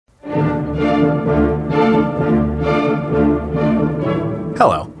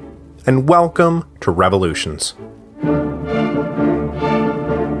Hello, and welcome to Revolutions.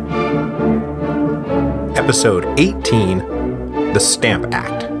 Episode 18, The Stamp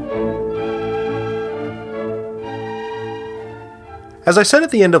Act. As I said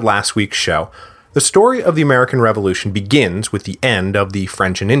at the end of last week's show, the story of the American Revolution begins with the end of the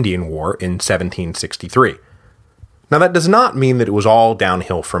French and Indian War in 1763. Now that does not mean that it was all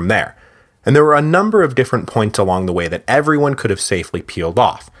downhill from there, and there were a number of different points along the way that everyone could have safely peeled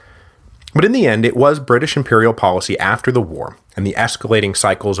off. But in the end, it was British imperial policy after the war, and the escalating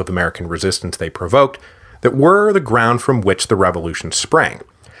cycles of American resistance they provoked, that were the ground from which the revolution sprang.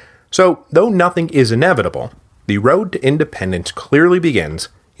 So, though nothing is inevitable, the road to independence clearly begins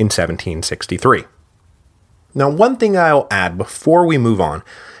in 1763. Now, one thing I'll add before we move on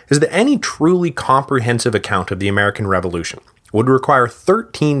is that any truly comprehensive account of the American Revolution would require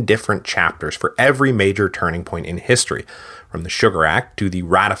 13 different chapters for every major turning point in history, from the Sugar Act to the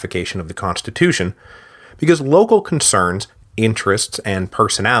ratification of the Constitution, because local concerns, interests, and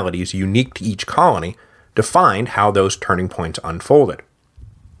personalities unique to each colony defined how those turning points unfolded.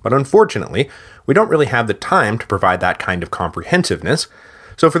 But unfortunately, we don't really have the time to provide that kind of comprehensiveness,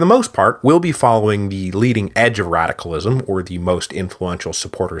 so for the most part, we'll be following the leading edge of radicalism, or the most influential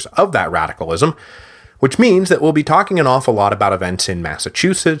supporters of that radicalism, which means that we'll be talking an awful lot about events in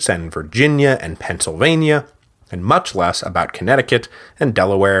Massachusetts and Virginia and Pennsylvania, and much less about Connecticut and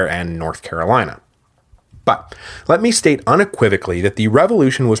Delaware and North Carolina. But let me state unequivocally that the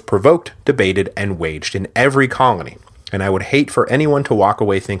revolution was provoked, debated, and waged in every colony, and I would hate for anyone to walk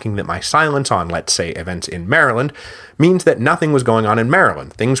away thinking that my silence on, let's say, events in Maryland means that nothing was going on in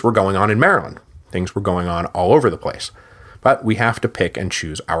Maryland. Things were going on in Maryland. Things were going on all over the place. But we have to pick and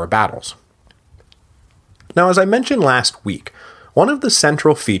choose our battles. Now, as I mentioned last week, one of the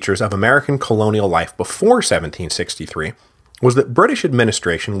central features of American colonial life before 1763 was that British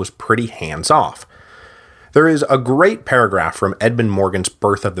administration was pretty hands-off. There is a great paragraph from Edmund Morgan's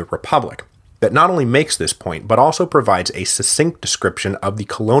Birth of the Republic that not only makes this point, but also provides a succinct description of the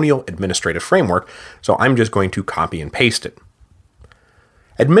colonial administrative framework, so I'm just going to copy and paste it.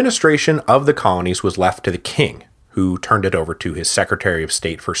 Administration of the colonies was left to the king, who turned it over to his Secretary of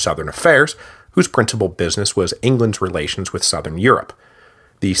State for Southern Affairs, whose principal business was England's relations with Southern Europe.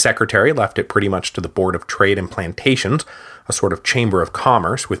 The secretary left it pretty much to the Board of Trade and Plantations, a sort of chamber of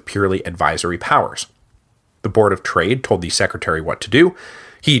commerce with purely advisory powers. The Board of Trade told the secretary what to do,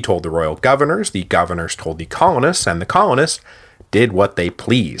 he told the royal governors told the colonists, and the colonists did what they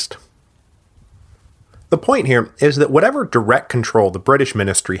pleased. The point here is that whatever direct control the British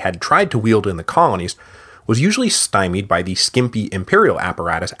ministry had tried to wield in the colonies was usually stymied by the skimpy imperial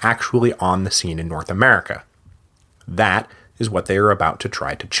apparatus actually on the scene in North America. That is what they are about to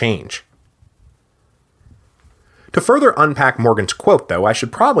try to change. To further unpack Morgan's quote, though, I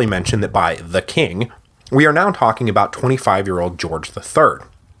should probably mention that by the king, we are now talking about 25-year-old George III.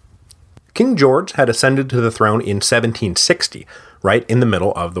 King George had ascended to the throne in 1760, right in the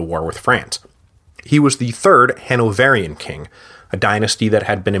middle of the war with France. He was the third Hanoverian king, a dynasty that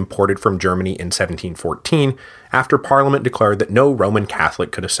had been imported from Germany in 1714 after Parliament declared that no Roman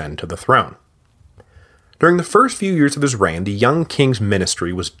Catholic could ascend to the throne. During the first few years of his reign, the young king's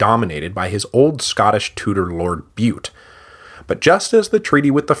ministry was dominated by his old Scottish tutor Lord Bute. But just as the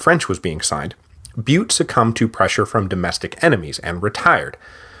treaty with the French was being signed, Bute succumbed to pressure from domestic enemies and retired,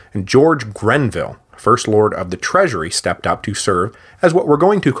 and George Grenville, First Lord of the Treasury, stepped up to serve as what we're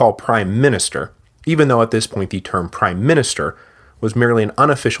going to call Prime Minister, even though at this point the term Prime Minister was merely an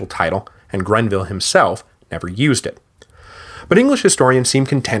unofficial title, and Grenville himself never used it. But English historians seem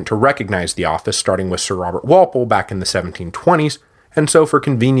content to recognize the office, starting with Sir Robert Walpole back in the 1720s, and so for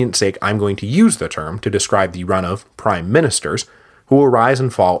convenience sake I'm going to use the term to describe the run of Prime Ministers, who will rise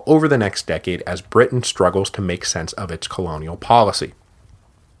and fall over the next decade as Britain struggles to make sense of its colonial policy.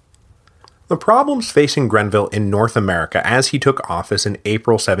 The problems facing Grenville in North America as he took office in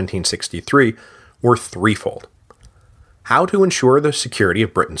April 1763 were threefold. How to ensure the security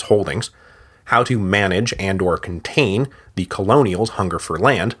of Britain's holdings, how to manage and/or contain the colonials' hunger for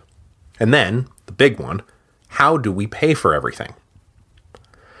land, and then, the big one, how do we pay for everything?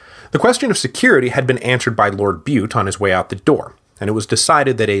 The question of security had been answered by Lord Bute on his way out the door, and it was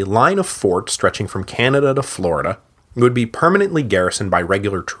decided that a line of forts stretching from Canada to Florida would be permanently garrisoned by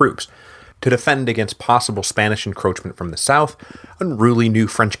regular troops to defend against possible Spanish encroachment from the south, unruly new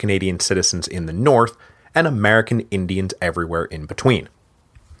French-Canadian citizens in the north, and American Indians everywhere in between.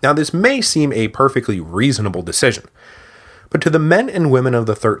 Now, this may seem a perfectly reasonable decision, but to the men and women of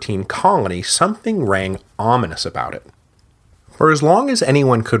the 13 colonies, something rang ominous about it. For as long as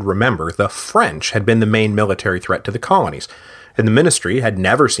anyone could remember, the French had been the main military threat to the colonies, and the ministry had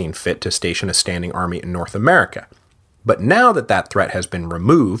never seen fit to station a standing army in North America. But now that that threat has been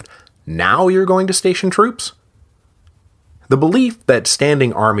removed, now you're going to station troops? The belief that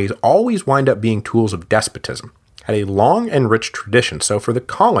standing armies always wind up being tools of despotism had a long and rich tradition, so for the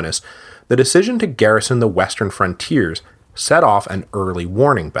colonists, the decision to garrison the western frontiers set off an early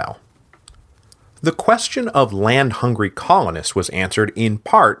warning bell. The question of land-hungry colonists was answered in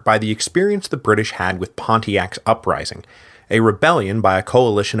part by the experience the British had with Pontiac's Uprising, a rebellion by a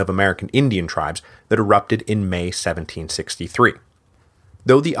coalition of American Indian tribes that erupted in May 1763.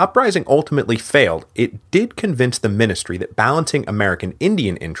 Though the uprising ultimately failed, it did convince the ministry that balancing American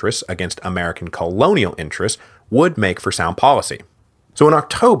Indian interests against American colonial interests would make for sound policy. So in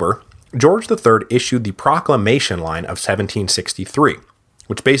October, George III issued the Proclamation Line of 1763,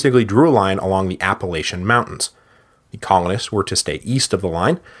 which basically drew a line along the Appalachian Mountains. The colonists were to stay east of the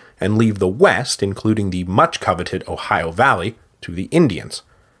line and leave the west, including the much-coveted Ohio Valley, to the Indians.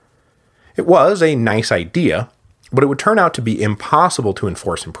 It was a nice idea, but it would turn out to be impossible to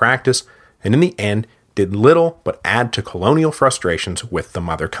enforce in practice, and in the end did little but add to colonial frustrations with the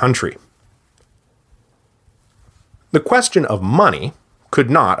mother country. The question of money could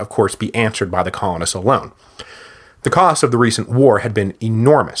not, of course, be answered by the colonists alone. The cost of the recent war had been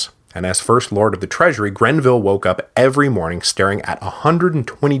enormous, and as First Lord of the Treasury, Grenville woke up every morning staring at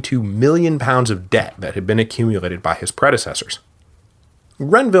 122 million pounds of debt that had been accumulated by his predecessors.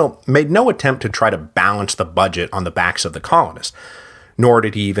 Grenville made no attempt to try to balance the budget on the backs of the colonists, nor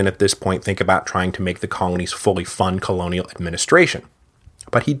did he even at this point think about trying to make the colonies fully fund colonial administration.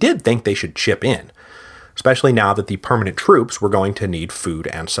 But he did think they should chip in, especially now that the permanent troops were going to need food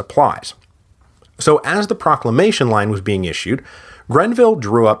and supplies. So as the proclamation line was being issued, Grenville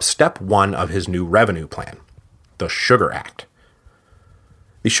drew up step one of his new revenue plan, the Sugar Act.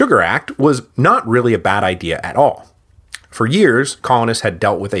 The Sugar Act was not really a bad idea at all. For years, colonists had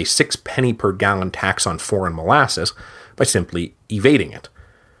dealt with a 6 penny per gallon tax on foreign molasses by simply evading it.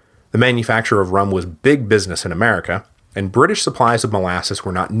 The manufacture of rum was big business in America, and British supplies of molasses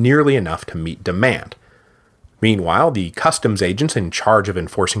were not nearly enough to meet demand. Meanwhile, the customs agents in charge of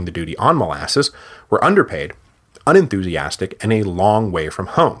enforcing the duty on molasses were underpaid, unenthusiastic, and a long way from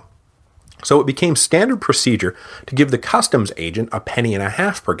home. So it became standard procedure to give the customs agent 1.5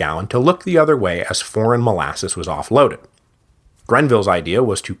 pennies per gallon to look the other way as foreign molasses was offloaded. Grenville's idea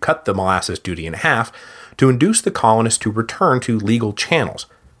was to cut the molasses duty in half to induce the colonists to return to legal channels,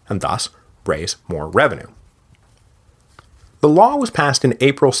 and thus raise more revenue. The law was passed in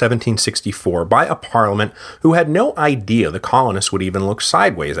April 1764 by a parliament who had no idea the colonists would even look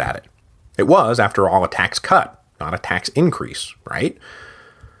sideways at it. It was, after all, a tax cut, not a tax increase, right?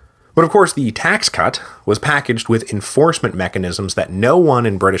 But of course, the tax cut was packaged with enforcement mechanisms that no one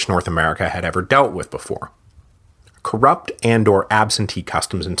in British North America had ever dealt with before. Corrupt and/or absentee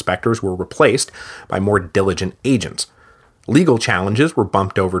customs inspectors were replaced by more diligent agents. Legal challenges were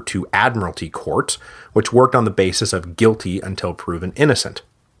bumped over to admiralty courts, which worked on the basis of guilty until proven innocent.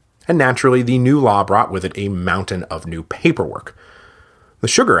 And naturally, the new law brought with it a mountain of new paperwork. The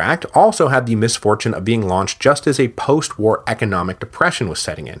Sugar Act also had the misfortune of being launched just as a post-war economic depression was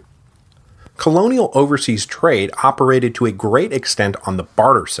setting in. Colonial overseas trade operated to a great extent on the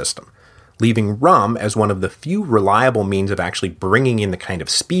barter system, leaving rum as one of the few reliable means of actually bringing in the kind of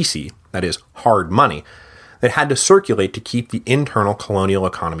specie, that is, hard money, that had to circulate to keep the internal colonial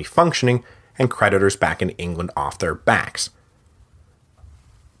economy functioning and creditors back in England off their backs.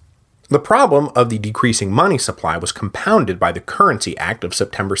 The problem of the decreasing money supply was compounded by the Currency Act of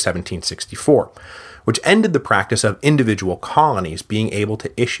September 1764, which ended the practice of individual colonies being able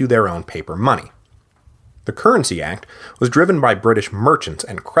to issue their own paper money. The Currency Act was driven by British merchants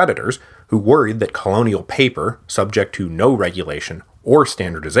and creditors who worried that colonial paper, subject to no regulation or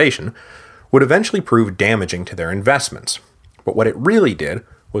standardization, would eventually prove damaging to their investments. But what it really did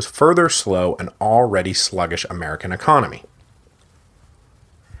was further slow an already sluggish American economy.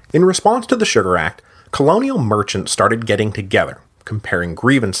 In response to the Sugar Act, colonial merchants started getting together, comparing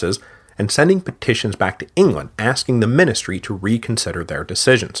grievances, and sending petitions back to England asking the ministry to reconsider their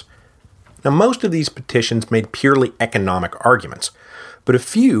decisions. Now, most of these petitions made purely economic arguments, but a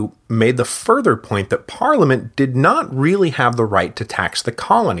few made the further point that Parliament did not really have the right to tax the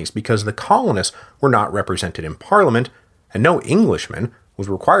colonies because the colonists were not represented in Parliament, and no Englishman was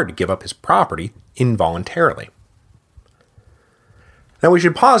required to give up his property involuntarily. Now we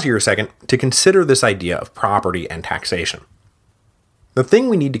should pause here a second to consider this idea of property and taxation. The thing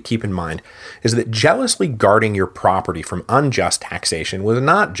we need to keep in mind is that jealously guarding your property from unjust taxation was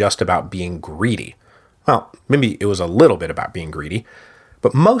not just about being greedy. Well, maybe it was a little bit about being greedy,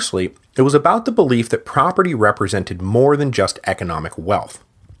 but mostly it was about the belief that property represented more than just economic wealth.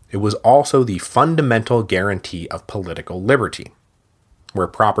 It was also the fundamental guarantee of political liberty. Where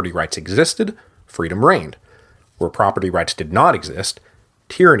property rights existed, freedom reigned. Where property rights did not exist,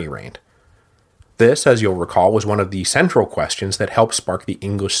 tyranny reigned. This, as you'll recall, was one of the central questions that helped spark the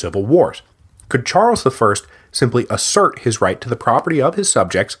English Civil Wars. Could Charles I simply assert his right to the property of his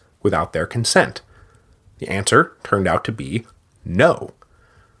subjects without their consent? The answer turned out to be no.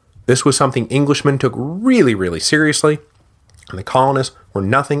 This was something Englishmen took really, really seriously, and the colonists were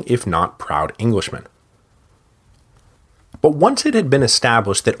nothing if not proud Englishmen. But once it had been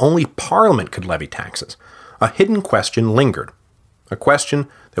established that only Parliament could levy taxes, a hidden question lingered. A question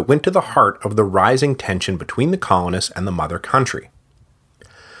that went to the heart of the rising tension between the colonists and the mother country.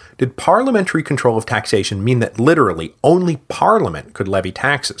 Did parliamentary control of taxation mean that literally only Parliament could levy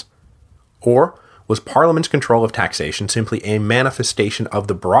taxes? Or was Parliament's control of taxation simply a manifestation of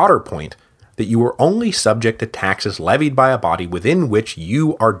the broader point that you were only subject to taxes levied by a body within which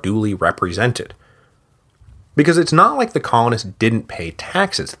you are duly represented? Because it's not like the colonists didn't pay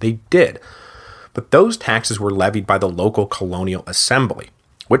taxes, they did. But those taxes were levied by the local colonial assembly,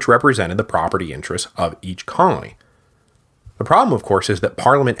 which represented the property interests of each colony. The problem, of course, is that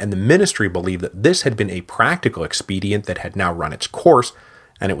Parliament and the ministry believed that this had been a practical expedient that had now run its course,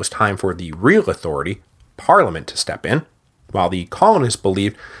 and it was time for the real authority, Parliament, to step in, while the colonists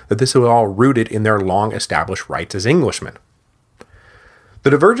believed that this was all rooted in their long-established rights as Englishmen. The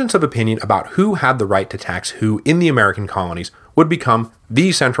divergence of opinion about who had the right to tax who in the American colonies would become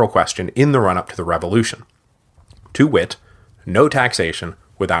the central question in the run-up to the Revolution. To wit, no taxation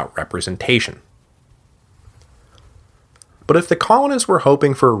without representation. But if the colonists were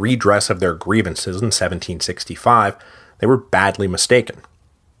hoping for a redress of their grievances in 1765, they were badly mistaken.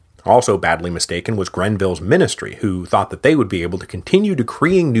 Also badly mistaken was Grenville's ministry, who thought that they would be able to continue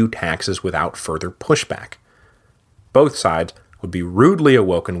decreeing new taxes without further pushback. Both sides would be rudely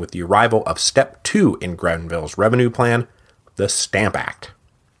awoken with the arrival of Step 2 in Grenville's revenue plan, the Stamp Act.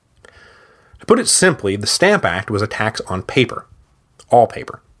 To put it simply, the Stamp Act was a tax on paper. All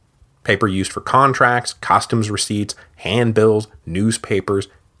paper. Paper used for contracts, customs receipts, handbills, newspapers,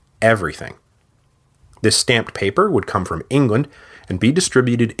 everything. This stamped paper would come from England and be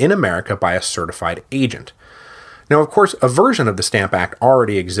distributed in America by a certified agent. Now, of course, a version of the Stamp Act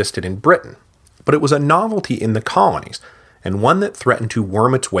already existed in Britain, but it was a novelty in the colonies, and one that threatened to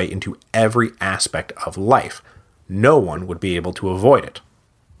worm its way into every aspect of life. No one would be able to avoid it.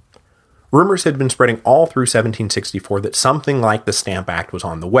 Rumors had been spreading all through 1764 that something like the Stamp Act was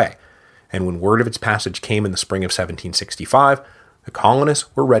on the way, and when word of its passage came in the spring of 1765, the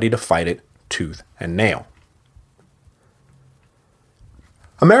colonists were ready to fight it tooth and nail.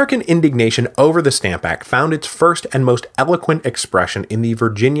 American indignation over the Stamp Act found its first and most eloquent expression in the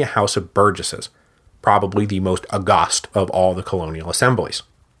Virginia House of Burgesses, probably the most august of all the colonial assemblies.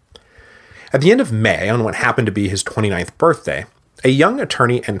 At the end of May, on what happened to be his 29th birthday, a young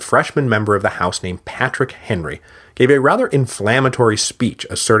attorney and freshman member of the House named Patrick Henry gave a rather inflammatory speech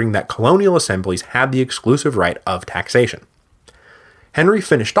asserting that colonial assemblies had the exclusive right of taxation. Henry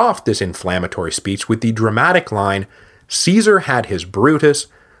finished off this inflammatory speech with the dramatic line, "Caesar had his Brutus,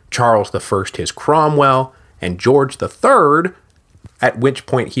 Charles I his Cromwell, and George III," at which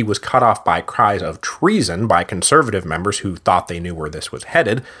point he was cut off by cries of treason by conservative members who thought they knew where this was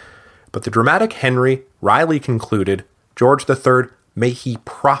headed. But the dramatic Henry wryly concluded, "George III, may he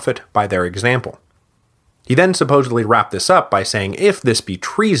profit by their example." He then supposedly wrapped this up by saying, "If this be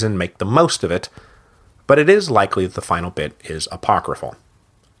treason, make the most of it," but it is likely that the final bit is apocryphal.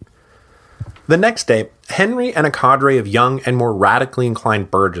 The next day, Henry and a cadre of young and more radically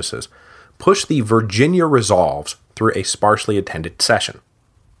inclined burgesses pushed the Virginia Resolves through a sparsely attended session.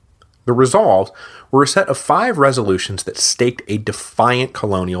 The Resolves were a set of 5 resolutions that staked a defiant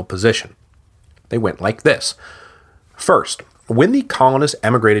colonial position. They went like this. First, when the colonists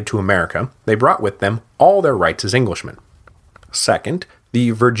emigrated to America, they brought with them all their rights as Englishmen. Second,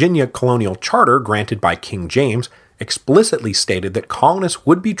 the Virginia Colonial Charter granted by King James explicitly stated that colonists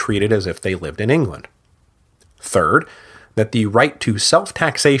would be treated as if they lived in England. Third, that the right to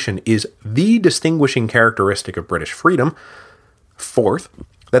self-taxation is the distinguishing characteristic of British freedom. Fourth,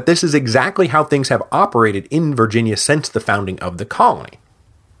 that this is exactly how things have operated in Virginia since the founding of the colony.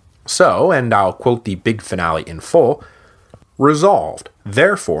 So, and I'll quote the big finale in full, "Resolved,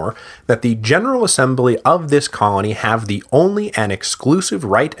 therefore, that the General Assembly of this colony have the only and exclusive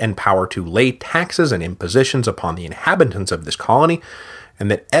right and power to lay taxes and impositions upon the inhabitants of this colony, and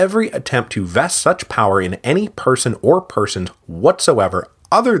that every attempt to vest such power in any person or persons whatsoever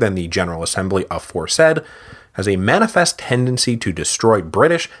other than the General Assembly aforesaid has a manifest tendency to destroy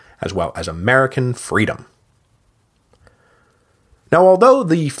British as well as American freedom. Now, although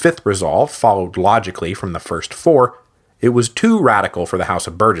the fifth resolve followed logically from the first four, it was too radical for the House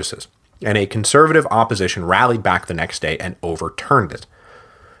of Burgesses, and a conservative opposition rallied back the next day and overturned it.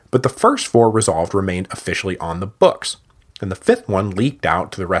 But the first four resolved remained officially on the books, and the fifth one leaked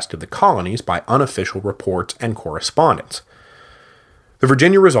out to the rest of the colonies by unofficial reports and correspondence. The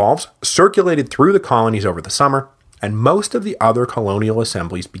Virginia resolves circulated through the colonies over the summer, and most of the other colonial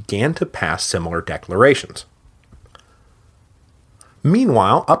assemblies began to pass similar declarations.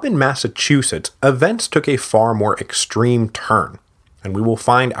 Meanwhile, up in Massachusetts, events took a far more extreme turn, and we will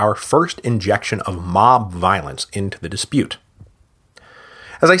find our first injection of mob violence into the dispute.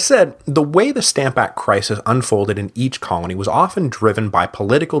 As I said, the way the Stamp Act crisis unfolded in each colony was often driven by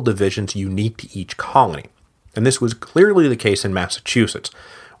political divisions unique to each colony, and this was clearly the case in Massachusetts,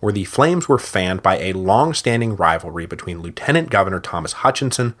 where the flames were fanned by a long-standing rivalry between Lieutenant Governor Thomas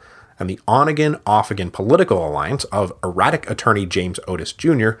Hutchinson and the on-again, off-again political alliance of erratic attorney James Otis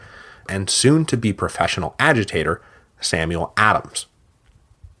Jr. and soon-to-be professional agitator Samuel Adams.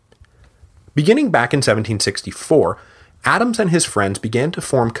 Beginning back in 1764, Adams and his friends began to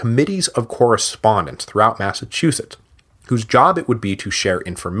form committees of correspondence throughout Massachusetts, whose job it would be to share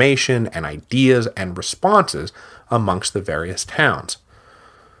information and ideas and responses amongst the various towns.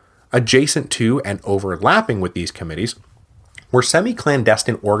 Adjacent to and overlapping with these committees were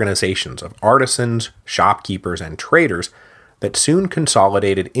semi-clandestine organizations of artisans, shopkeepers, and traders that soon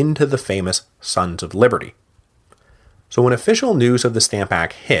consolidated into the famous Sons of Liberty. So when official news of the Stamp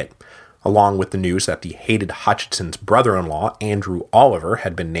Act hit, along with the news that the hated Hutchinson's brother-in-law, Andrew Oliver,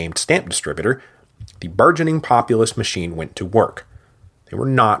 had been named stamp distributor, the burgeoning populist machine went to work. They were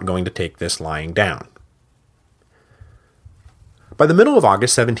not going to take this lying down. By the middle of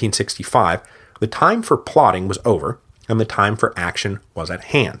August 1765, the time for plotting was over, and the time for action was at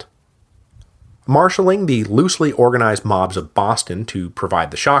hand. Marshalling the loosely organized mobs of Boston to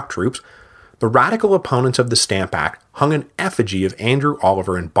provide the shock troops, the radical opponents of the Stamp Act hung an effigy of Andrew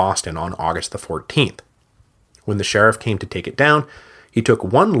Oliver in Boston on August the 14th. When the sheriff came to take it down, he took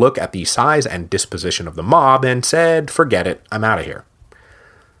one look at the size and disposition of the mob and said, "Forget it, I'm out of here."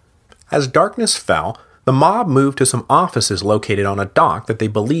 As darkness fell, the mob moved to some offices located on a dock that they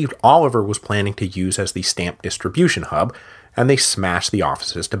believed Oliver was planning to use as the stamp distribution hub, and they smashed the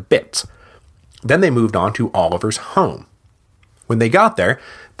offices to bits. Then they moved on to Oliver's home. When they got there,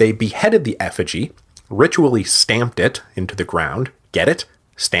 they beheaded the effigy, ritually stamped it into the ground. Get it?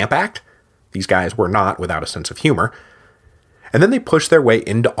 Stamp Act? These guys were not without a sense of humor. And then they pushed their way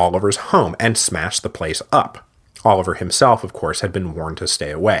into Oliver's home and smashed the place up. Oliver himself, of course, had been warned to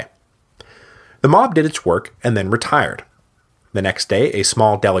stay away. The mob did its work and then retired. The next day, a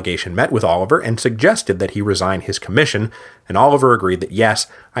small delegation met with Oliver and suggested that he resign his commission, and Oliver agreed that yes,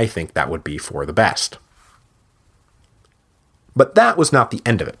 I think that would be for the best. But that was not the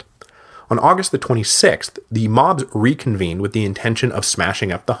end of it. On August the 26th, the mobs reconvened with the intention of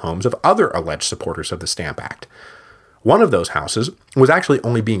smashing up the homes of other alleged supporters of the Stamp Act. One of those houses was actually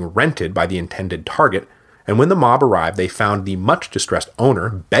only being rented by the intended target, and when the mob arrived, they found the much distressed owner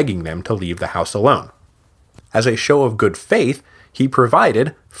begging them to leave the house alone. As a show of good faith, he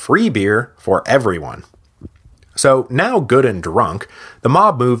provided free beer for everyone. So, now good and drunk, the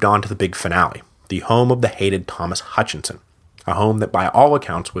mob moved on to the big finale, the home of the hated Thomas Hutchinson, a home that by all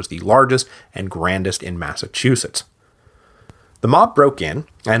accounts was the largest and grandest in Massachusetts. The mob broke in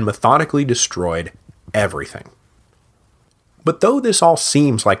and methodically destroyed everything. But though this all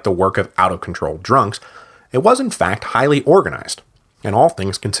seems like the work of out-of-control drunks, it was in fact highly organized, and all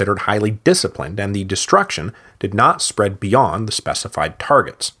things considered highly disciplined, and the destruction did not spread beyond the specified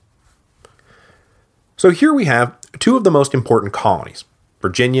targets. So here we have two of the most important colonies,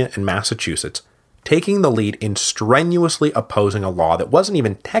 Virginia and Massachusetts, taking the lead in strenuously opposing a law that wasn't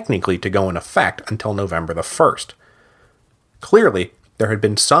even technically to go in effect until November the 1st. Clearly, there had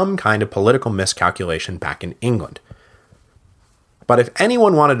been some kind of political miscalculation back in England. But if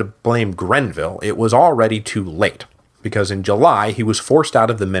anyone wanted to blame Grenville, it was already too late, because in July he was forced out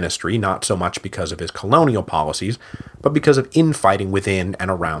of the ministry not so much because of his colonial policies, but because of infighting within and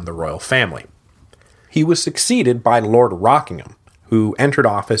around the royal family. He was succeeded by Lord Rockingham, who entered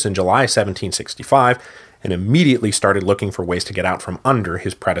office in July 1765 and immediately started looking for ways to get out from under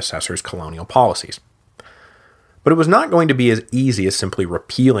his predecessor's colonial policies. But it was not going to be as easy as simply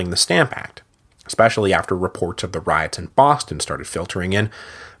repealing the Stamp Act, especially after reports of the riots in Boston started filtering in,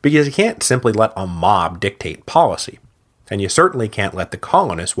 because you can't simply let a mob dictate policy, and you certainly can't let the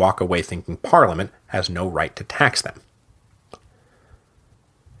colonists walk away thinking Parliament has no right to tax them.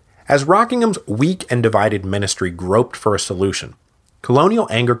 As Rockingham's weak and divided ministry groped for a solution, colonial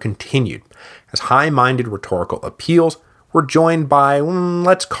anger continued as high-minded rhetorical appeals were joined by,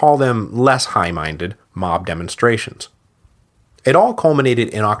 let's call them less high-minded, mob demonstrations. It all culminated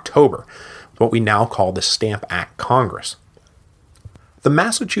in October, what we now call the Stamp Act Congress. The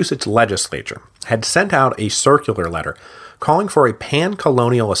Massachusetts legislature had sent out a circular letter calling for a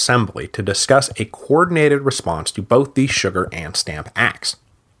pan-colonial assembly to discuss a coordinated response to both the Sugar and Stamp Acts.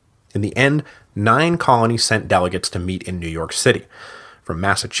 In the end, 9 colonies sent delegates to meet in New York City, from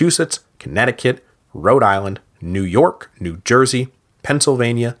Massachusetts, Connecticut, Rhode Island, New York, New Jersey,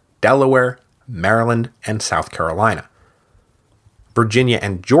 Pennsylvania, Delaware, Maryland, and South Carolina. Virginia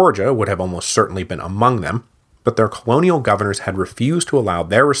and Georgia would have almost certainly been among them, but their colonial governors had refused to allow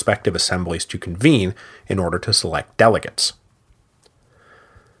their respective assemblies to convene in order to select delegates.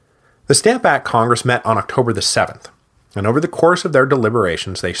 The Stamp Act Congress met on October the 7th, and over the course of their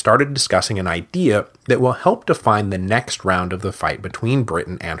deliberations they started discussing an idea that will help define the next round of the fight between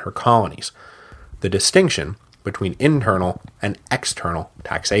Britain and her colonies, the distinction between internal and external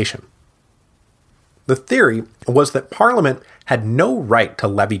taxation. The theory was that Parliament had no right to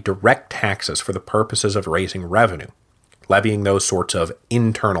levy direct taxes for the purposes of raising revenue. Levying those sorts of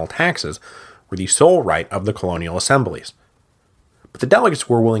internal taxes were the sole right of the colonial assemblies. But the delegates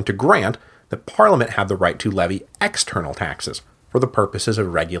were willing to grant that Parliament had the right to levy external taxes for the purposes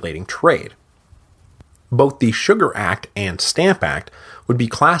of regulating trade. Both the Sugar Act and Stamp Act would be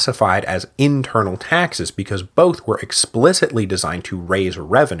classified as internal taxes because both were explicitly designed to raise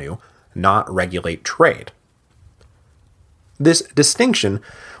revenue, not regulate trade. This distinction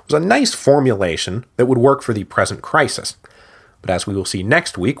was a nice formulation that would work for the present crisis, but as we will see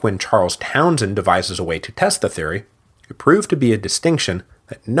next week when Charles Townshend devises a way to test the theory, it proved to be a distinction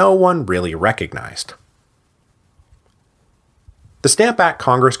that no one really recognized. The Stamp Act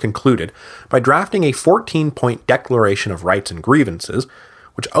Congress concluded by drafting a 14-point Declaration of Rights and Grievances,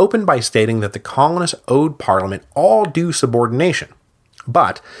 which opened by stating that the colonists owed Parliament all due subordination,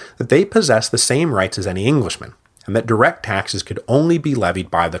 but that they possessed the same rights as any Englishman, and that direct taxes could only be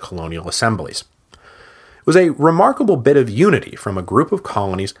levied by the colonial assemblies. It was a remarkable bit of unity from a group of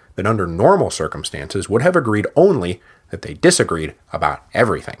colonies that under normal circumstances would have agreed only that they disagreed about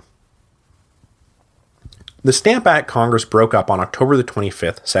everything. The Stamp Act Congress broke up on October the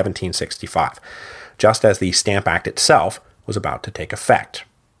 25th, 1765, just as the Stamp Act itself was about to take effect.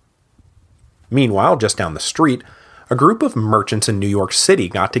 Meanwhile, just down the street, a group of merchants in New York City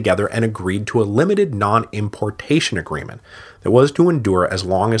got together and agreed to a limited non-importation agreement that was to endure as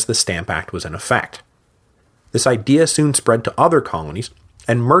long as the Stamp Act was in effect. This idea soon spread to other colonies,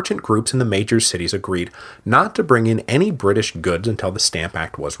 and merchant groups in the major cities agreed not to bring in any British goods until the Stamp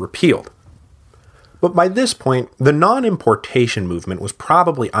Act was repealed. But by this point, the non-importation movement was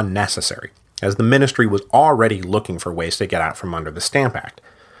probably unnecessary, as the ministry was already looking for ways to get out from under the Stamp Act.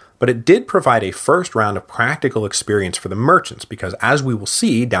 But it did provide a first round of practical experience for the merchants because, as we will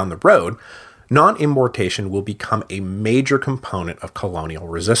see down the road, non-importation will become a major component of colonial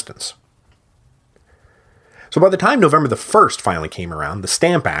resistance. So by the time November the 1st finally came around, the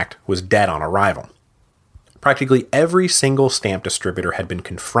Stamp Act was dead on arrival. Practically every single stamp distributor had been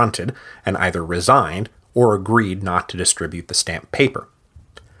confronted and either resigned or agreed not to distribute the stamp paper.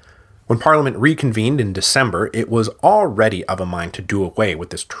 When Parliament reconvened in December, it was already of a mind to do away with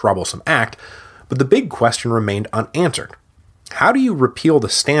this troublesome act, but the big question remained unanswered. How do you repeal the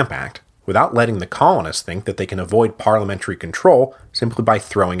Stamp Act without letting the colonists think that they can avoid parliamentary control simply by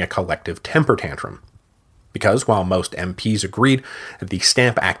throwing a collective temper tantrum? Because while most MPs agreed that the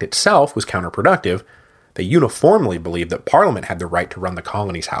Stamp Act itself was counterproductive, they uniformly believed that Parliament had the right to run the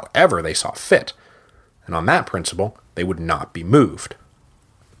colonies however they saw fit, and on that principle they would not be moved.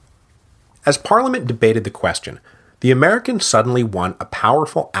 As Parliament debated the question, the Americans suddenly won a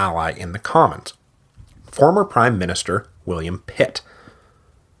powerful ally in the Commons, former Prime Minister William Pitt.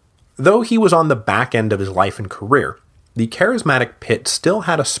 Though he was on the back end of his life and career, the charismatic Pitt still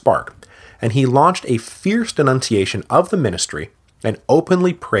had a spark, and he launched a fierce denunciation of the ministry and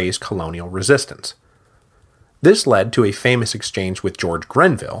openly praised colonial resistance. This led to a famous exchange with George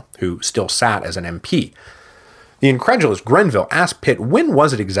Grenville, who still sat as an MP. The incredulous Grenville asked Pitt when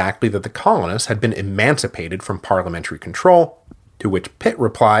was it exactly that the colonists had been emancipated from parliamentary control, to which Pitt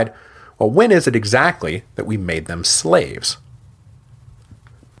replied, "Well, when is it exactly that we made them slaves?"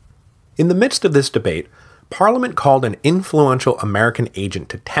 In the midst of this debate, Parliament called an influential American agent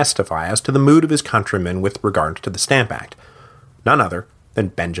to testify as to the mood of his countrymen with regard to the Stamp Act, none other than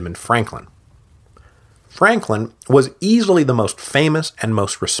Benjamin Franklin. Franklin was easily the most famous and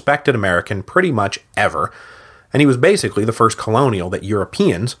most respected American pretty much ever, and he was basically the first colonial that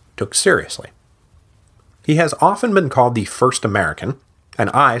Europeans took seriously. He has often been called the first American, and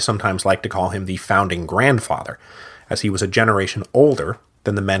I sometimes like to call him the founding grandfather, as he was a generation older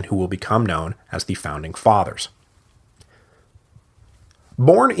than the men who will become known as the founding fathers.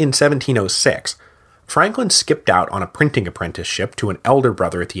 Born in 1706, Franklin skipped out on a printing apprenticeship to an elder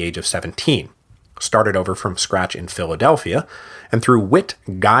brother at the age of 17, started over from scratch in Philadelphia, and through wit,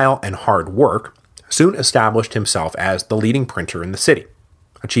 guile, and hard work, soon established himself as the leading printer in the city,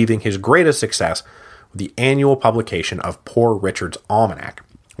 achieving his greatest success with the annual publication of Poor Richard's Almanac,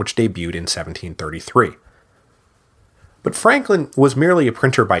 which debuted in 1733. But Franklin was merely a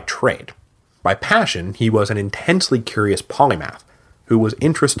printer by trade. By passion, he was an intensely curious polymath who was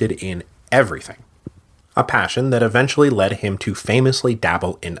interested in everything, a passion that eventually led him to famously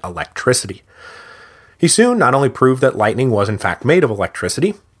dabble in electricity. He soon not only proved that lightning was in fact made of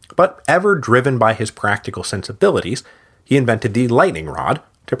electricity, but ever driven by his practical sensibilities, he invented the lightning rod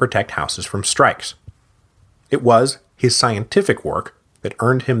to protect houses from strikes. It was his scientific work that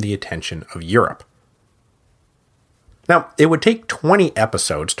earned him the attention of Europe. Now, it would take 20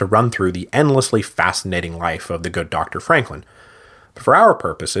 episodes to run through the endlessly fascinating life of the good Dr. Franklin, but for our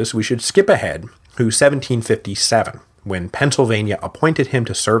purposes, we should skip ahead to 1757, when Pennsylvania appointed him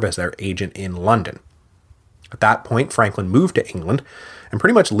to serve as their agent in London. At that point, Franklin moved to England and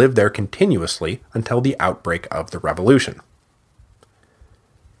pretty much lived there continuously until the outbreak of the Revolution.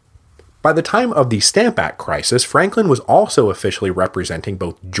 By the time of the Stamp Act crisis, Franklin was also officially representing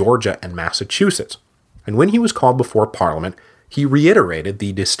both Georgia and Massachusetts, and when he was called before Parliament, he reiterated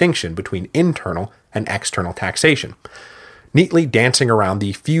the distinction between internal and external taxation, neatly dancing around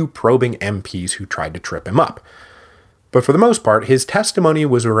the few probing MPs who tried to trip him up. But for the most part, his testimony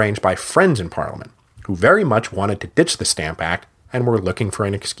was arranged by friends in Parliament, who very much wanted to ditch the Stamp Act and were looking for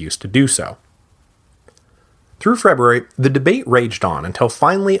an excuse to do so. Through February, the debate raged on until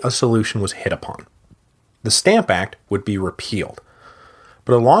finally a solution was hit upon. The Stamp Act would be repealed,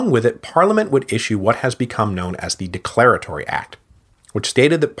 but along with it, Parliament would issue what has become known as the Declaratory Act, which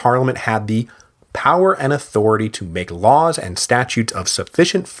stated that Parliament had the power and authority to make laws and statutes of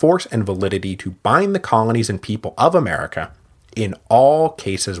sufficient force and validity to bind the colonies and people of America in all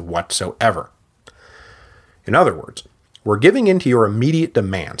cases whatsoever. In other words, we're giving in to your immediate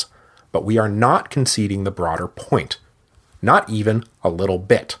demands, but we are not conceding the broader point. Not even a little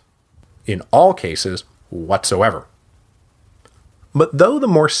bit. In all cases whatsoever. But though the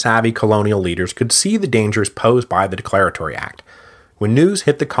more savvy colonial leaders could see the dangers posed by the Declaratory Act, when news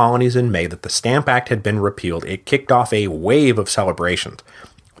hit the colonies in May that the Stamp Act had been repealed, it kicked off a wave of celebrations,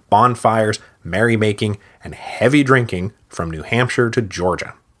 bonfires, merrymaking, and heavy drinking from New Hampshire to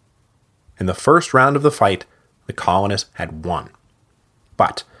Georgia. In the first round of the fight, the colonists had won.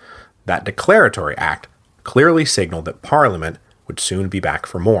 But that Declaratory Act clearly signaled that Parliament would soon be back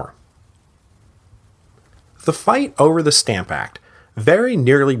for more. The fight over the Stamp Act very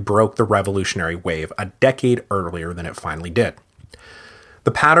nearly broke the revolutionary wave a decade earlier than it finally did.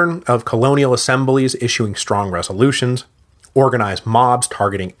 The pattern of colonial assemblies issuing strong resolutions, organized mobs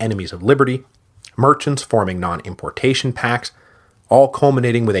targeting enemies of liberty, merchants forming non-importation pacts, all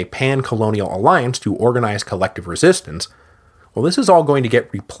culminating with a pan-colonial alliance to organize collective resistance, well, this is all going to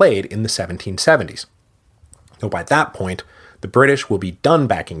get replayed in the 1770s. Though by that point, the British will be done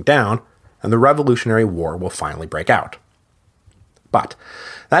backing down, and the Revolutionary War will finally break out. But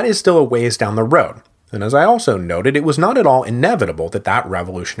that is still a ways down the road, and as I also noted, it was not at all inevitable that that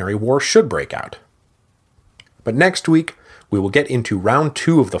Revolutionary War should break out. But next week, we will get into round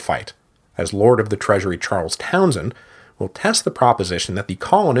 2 of the fight, as Lord of the Treasury Charles Townshend will test the proposition that the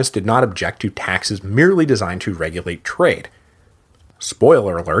colonists did not object to taxes merely designed to regulate trade.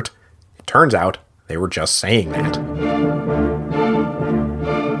 Spoiler alert, it turns out they were just saying that.